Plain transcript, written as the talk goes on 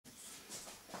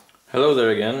Hello there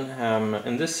again.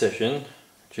 In this session,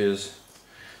 which is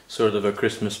sort of a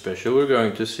Christmas special, we're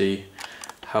going to see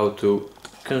how to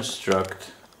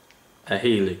construct a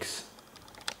helix.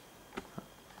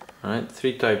 Alright,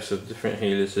 three types of different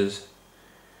helices.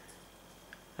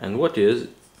 And what is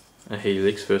a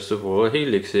helix? First of all, a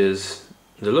helix is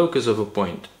the locus of a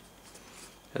point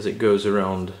as it goes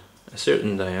around a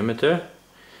certain diameter,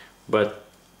 but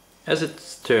as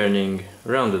it's turning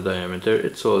around the diameter,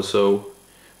 it's also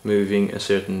moving a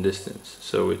certain distance.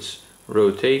 So it's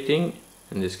rotating,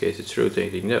 in this case it's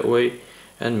rotating that way,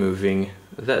 and moving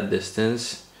that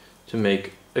distance to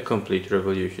make a complete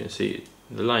revolution. See,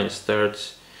 the line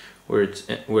starts where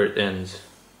it ends.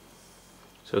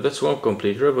 So that's one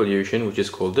complete revolution, which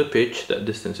is called the pitch. That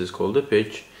distance is called the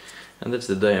pitch, and that's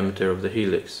the diameter of the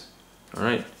helix.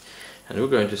 Alright, and we're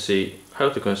going to see how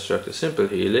to construct a simple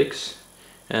helix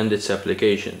and its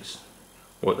applications.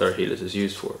 What are helices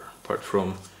used for, apart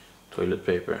from toilet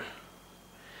paper.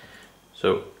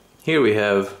 So here we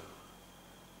have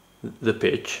the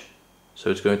pitch,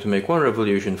 so it's going to make one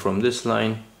revolution from this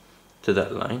line to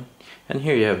that line, and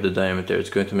here you have the diameter. It's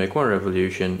going to make one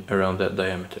revolution around that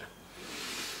diameter.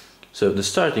 So the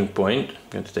starting point, I'm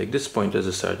going to take this point as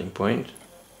a starting point.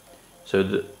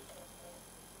 So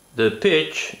the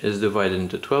pitch is divided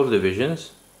into 12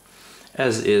 divisions,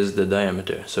 as is the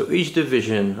diameter. So each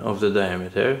division of the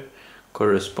diameter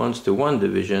corresponds to one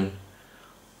division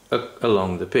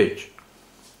along the pitch.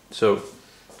 So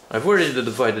I've already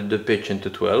divided the pitch into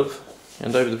 12,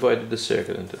 and I've divided the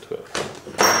circle into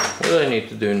 12. What I need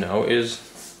to do now is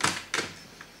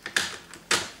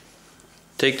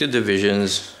take the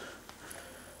divisions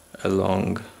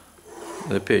along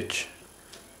the pitch.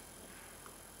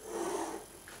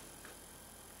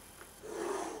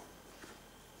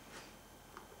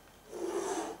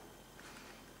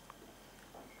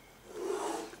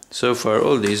 So far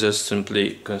all these are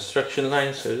simply construction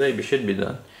lines, so they should be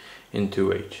done in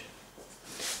 2H.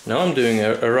 Now I'm doing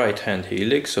a right hand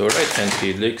helix. So a right hand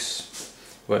helix,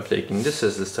 by taking this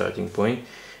as the starting point,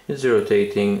 is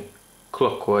rotating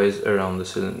clockwise around the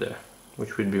cylinder,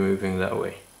 which would be moving that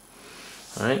way.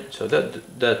 Alright, so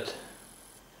that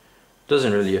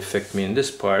doesn't really affect me in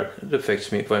this part. It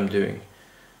affects me if I'm doing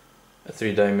a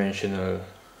three-dimensional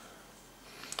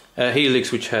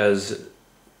helix which has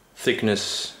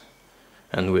thickness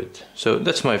and width. So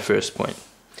that's my first point.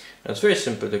 Now it's very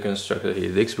simple to construct a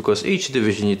helix, because each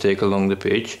division you take along the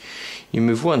pitch, you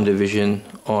move one division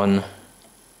on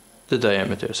the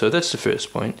diameter. So that's the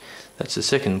first point, that's the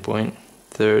second point,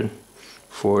 third,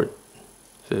 fourth,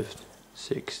 fifth,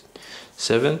 sixth,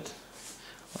 seventh.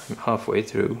 I'm halfway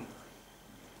through.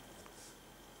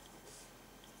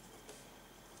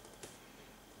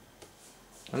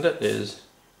 And that is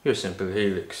your simple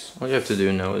helix. All you have to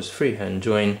do now is freehand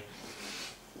join.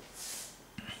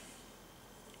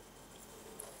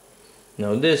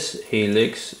 Now this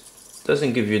helix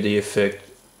doesn't give you the effect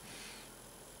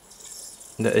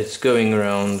that it's going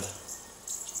around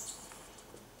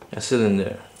a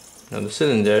cylinder. Now the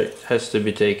cylinder has to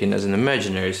be taken as an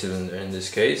imaginary cylinder in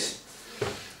this case,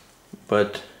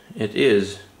 but it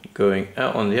is going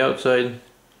out on the outside,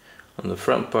 on the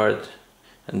front part,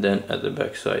 and then at the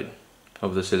back side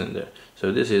of the cylinder.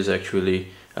 So this is actually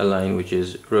a line which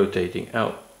is rotating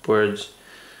outwards,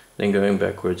 then going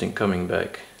backwards and coming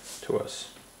back to us.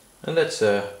 And that's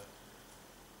a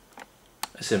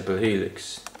simple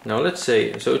helix. Now let's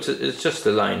say, so it's just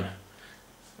a line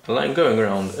going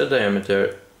around a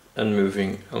diameter and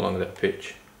moving along that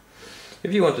pitch.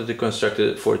 If you wanted to construct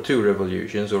it for 2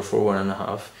 revolutions or for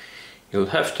 1.5, you'll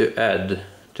have to add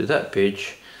to that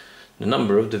pitch the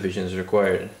number of divisions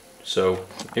required. So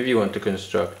if you want to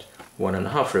construct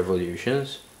 1.5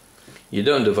 revolutions, you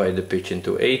don't divide the pitch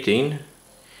into 18,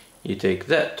 you take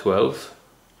that 12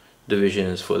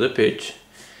 divisions for the pitch,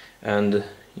 and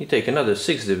you take another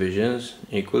 6 divisions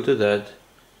equal to that,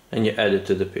 and you add it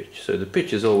to the pitch. So the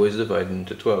pitch is always divided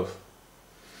into 12.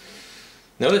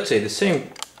 Now let's say the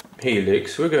same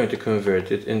helix, we're going to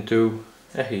convert it into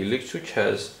a helix which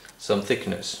has some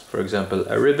thickness. For example,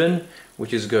 a ribbon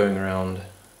which is going around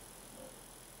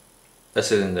a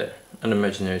cylinder, an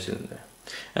imaginary cylinder,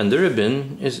 and the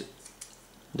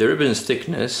ribbon's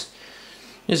thickness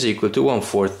is equal to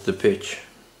 1/4 the pitch.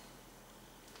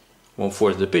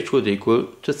 1/4 the pitch would equal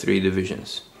to 3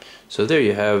 divisions. So there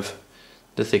you have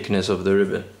the thickness of the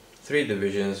ribbon. 3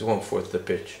 divisions, 1/4 the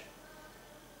pitch.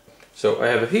 So I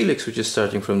have a helix which is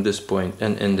starting from this point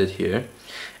and ended here,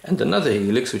 and another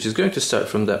helix which is going to start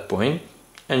from that point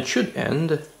and should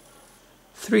end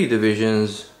 3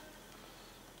 divisions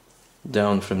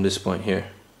down from this point here.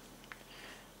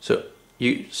 So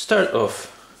you start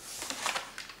off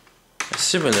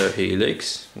similar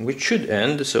helix which should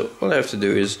end. So all I have to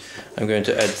do is I'm going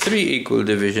to add 3 equal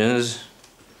divisions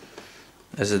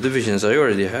as the divisions I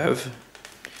already have.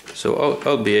 So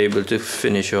I'll be able to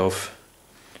finish off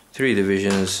 3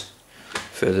 divisions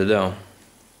further down.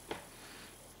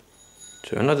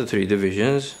 So another 3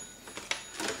 divisions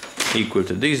equal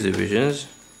to these divisions.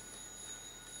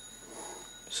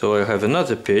 So I have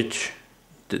another pitch,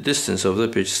 the distance of the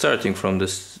pitch starting from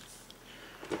this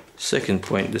second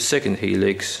point, the second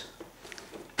helix,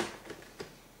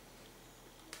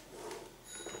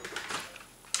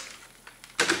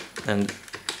 and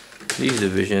these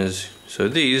divisions. So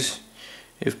these,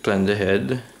 if planned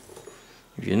ahead,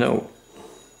 if you know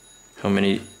how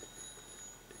many,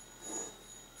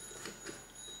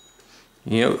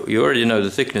 you already know the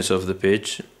thickness of the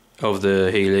pitch of the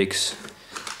helix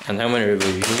and how many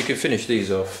revolutions, you can finish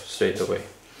these off straight away.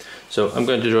 So I'm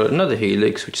going to draw another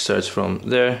helix which starts from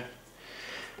there,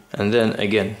 and then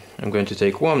again I'm going to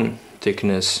take 1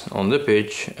 thickness on the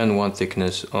pitch and 1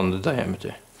 thickness on the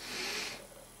diameter.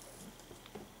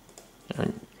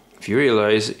 And if you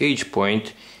realize, each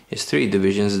point is 3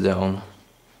 divisions down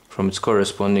from its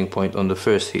corresponding point on the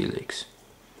first helix.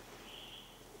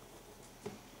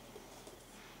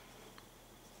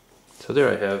 So there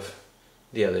I have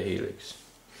the other helix.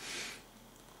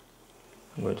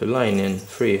 I'm going to line in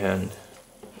freehand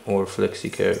or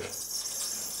flexi curve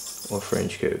or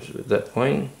French curves with that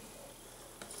point.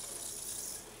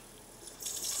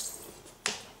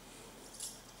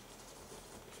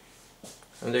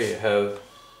 And there you have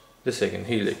the second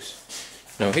helix.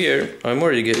 Now here I'm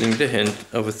already getting the hint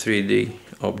of a 3D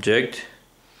object.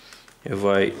 If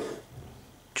I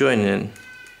join in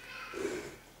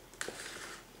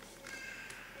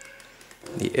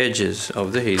the edges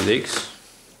of the helix,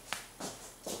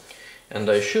 and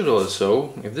I should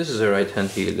also, if this is a right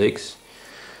hand helix,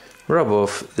 rub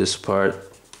off this part,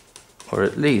 or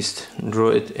at least draw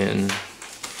it in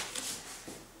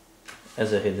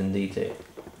as a hidden detail.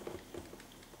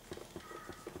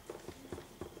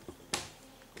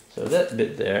 So that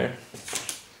bit there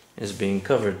is being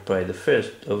covered by the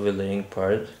first overlaying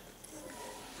part,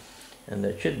 and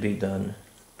that should be done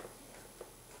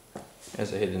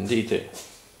as a hidden detail.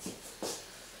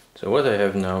 So what I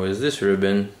have now is this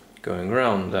ribbon going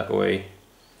round that way,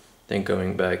 then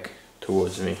coming back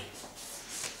towards me.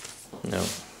 Now,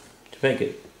 to make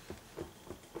it,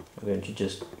 I'm going to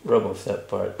just rub off that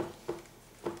part.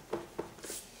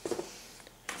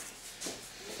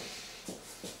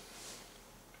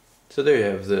 So there you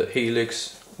have the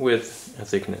helix with a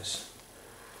thickness.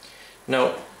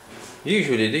 Now,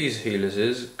 usually these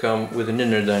helices come with an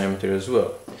inner diameter as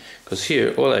well, because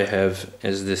here all I have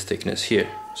is this thickness here,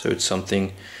 so it's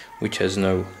something which has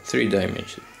no 3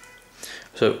 dimension.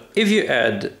 So if you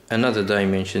add another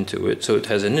dimension to it, so it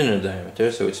has an inner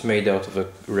diameter, so it's made out of a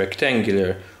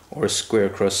rectangular or square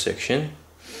cross section,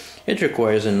 it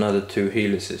requires another 2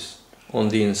 helices on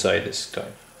the inside this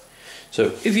time.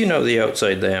 So if you know the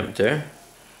outside diameter,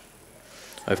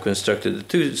 I've constructed the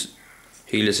 2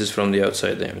 helices from the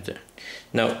outside diameter.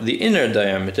 Now the inner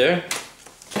diameter,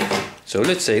 so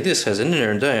let's say this has an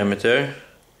inner diameter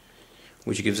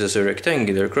which gives us a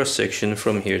rectangular cross section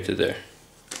from here to there.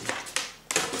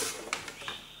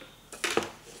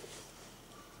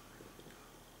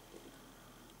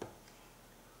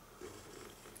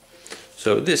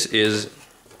 So this is,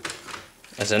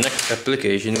 as an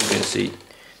application, you can see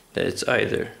that it's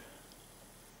either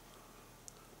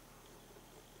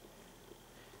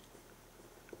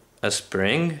a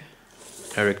spring,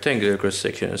 a rectangular cross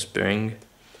section, a spring,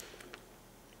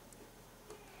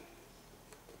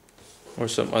 or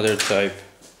some other type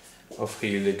of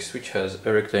helix which has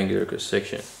a rectangular cross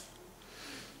section.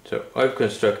 So I've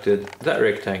constructed that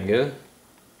rectangle.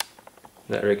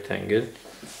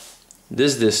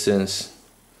 This distance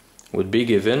would be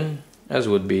given, as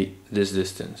would be this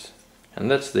distance, and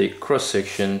that's the cross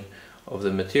section of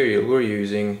the material we're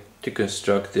using to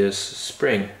construct this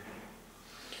spring.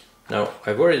 Now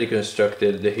I've already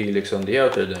constructed the helix on the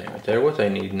outer diameter. What I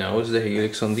need now is the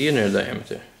helix on the inner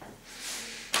diameter.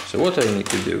 So what I need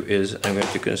to do is I'm going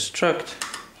to construct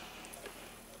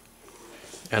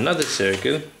another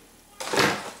circle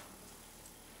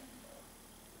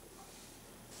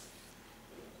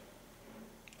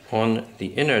on the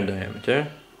inner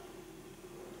diameter,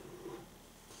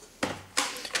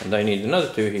 and I need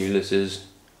another 2 helices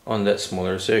on that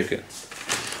smaller circle.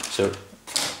 So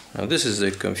now this is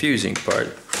the confusing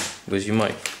part, because you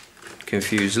might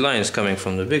confuse lines coming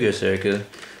from the bigger circle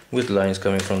with lines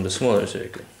coming from the smaller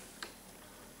circle.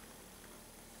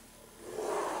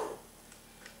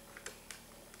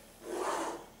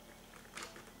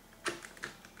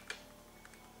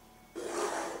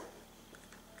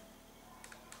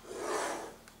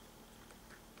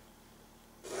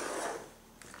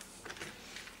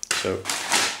 So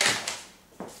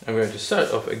I'm going to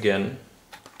start off again.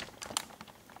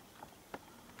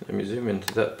 Let me zoom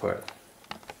into that part.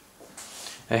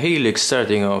 A helix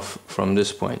starting off from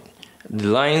this point. The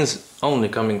lines only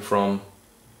coming from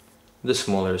the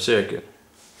smaller circle.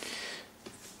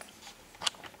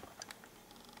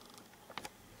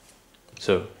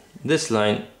 So this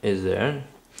line is there.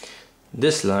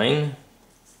 This line,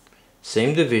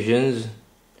 same divisions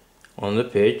on the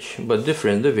pitch, but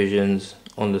different divisions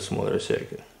on the smaller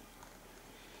circle.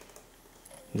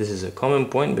 This is a common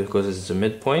point because it's a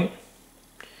midpoint.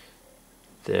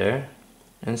 There.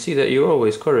 And see that you're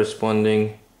always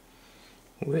corresponding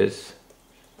with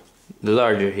the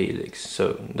larger helix.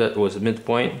 So that was a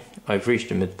midpoint. I've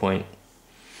reached a midpoint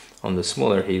on the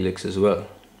smaller helix as well.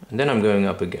 And then I'm going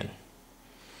up again.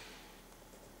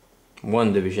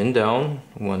 One division down,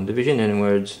 one division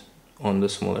inwards on the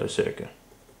smaller circle.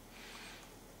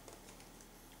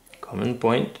 Common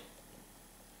point.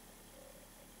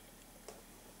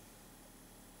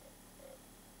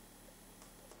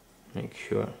 Make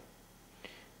sure.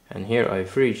 And here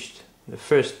I've reached the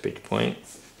first pitch point,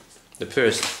 the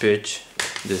first pitch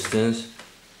distance.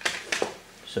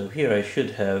 So here I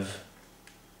should have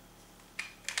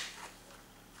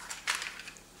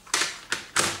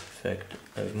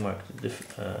I've marked the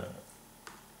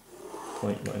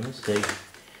point by mistake.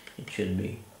 It should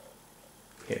be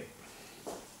here.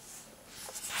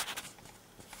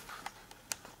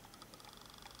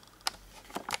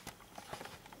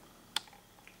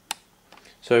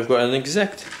 So I've got an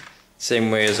exact same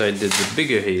way as I did the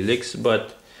bigger helix,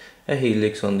 but a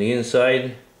helix on the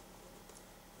inside,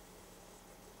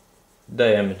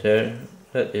 diameter,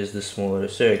 that is the smaller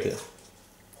circle.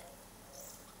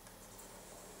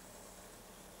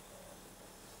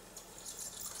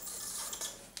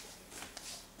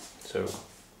 So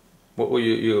what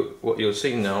you'll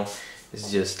see now is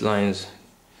just lines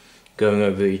going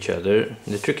over each other.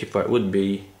 The tricky part would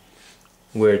be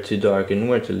where to darken,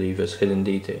 where to leave as hidden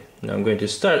detail. Now I'm going to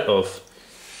start off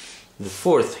the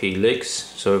fourth helix.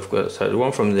 So I've got started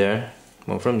one from there,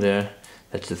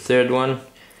 that's the third one,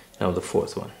 now the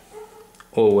fourth one.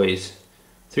 Always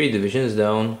 3 divisions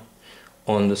down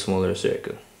on the smaller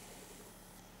circle.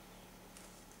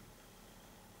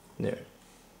 There.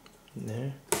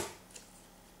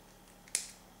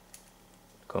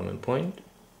 Common point.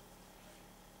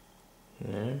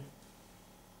 There.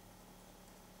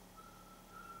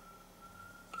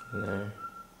 There.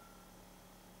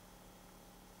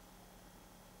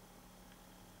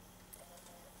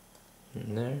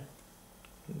 And there.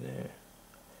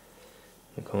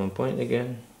 The common point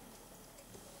again.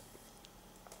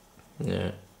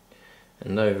 There.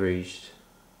 And I've reached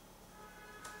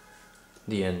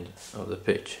the end of the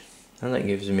pitch. And that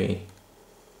gives me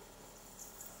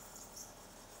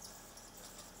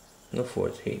the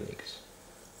fourth helix.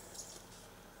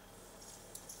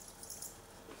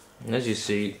 And as you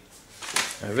see,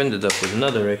 I've ended up with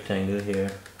another rectangle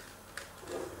here,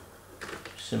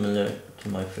 similar to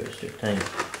my first rectangle.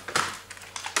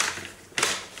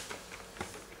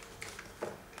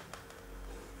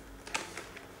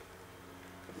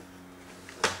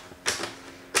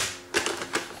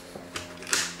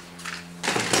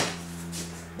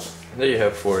 There you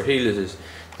have 4 helices.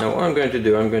 Now what I'm going to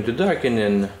do, I'm going to darken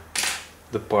in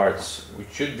the parts which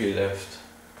should be left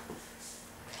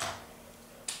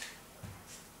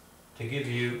to give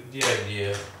you the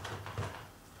idea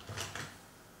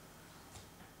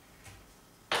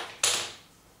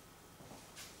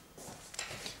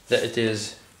that it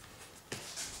is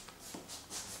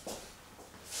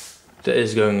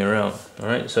going around.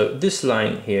 Alright, so this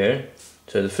line here,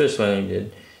 so the first line we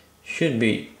did, should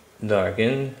be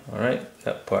darkened. Alright,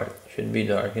 that part should be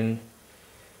darkened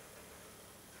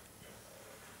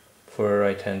for a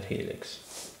right hand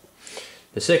helix.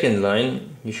 The second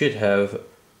line you should have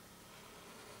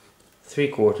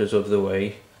 3/4 of the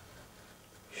way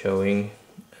showing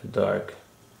a dark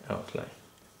outline.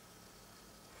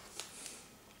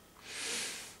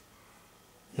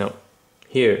 Now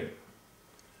here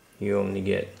you only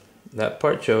get that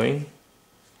part showing,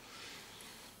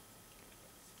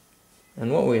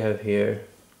 and what we have here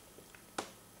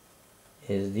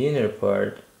is the inner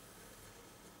part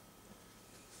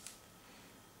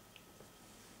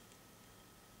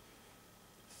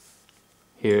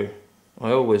here.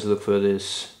 I always look for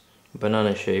this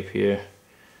banana shape here.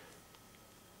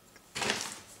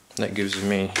 That gives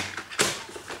me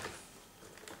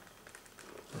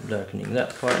darkening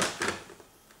that part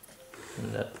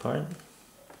and that part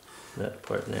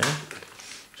there.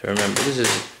 So remember, this is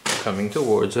coming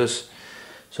towards us,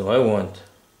 so I want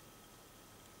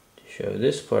to show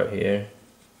this part here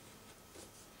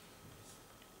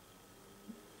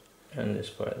and this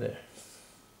part there.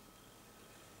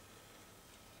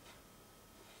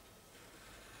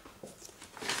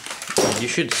 And you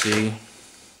should see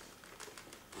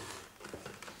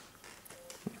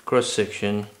cross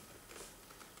section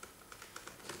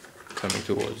coming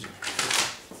towards you.